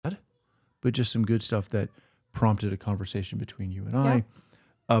but just some good stuff that prompted a conversation between you and I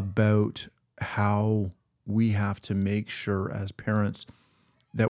about how we have to make sure as parents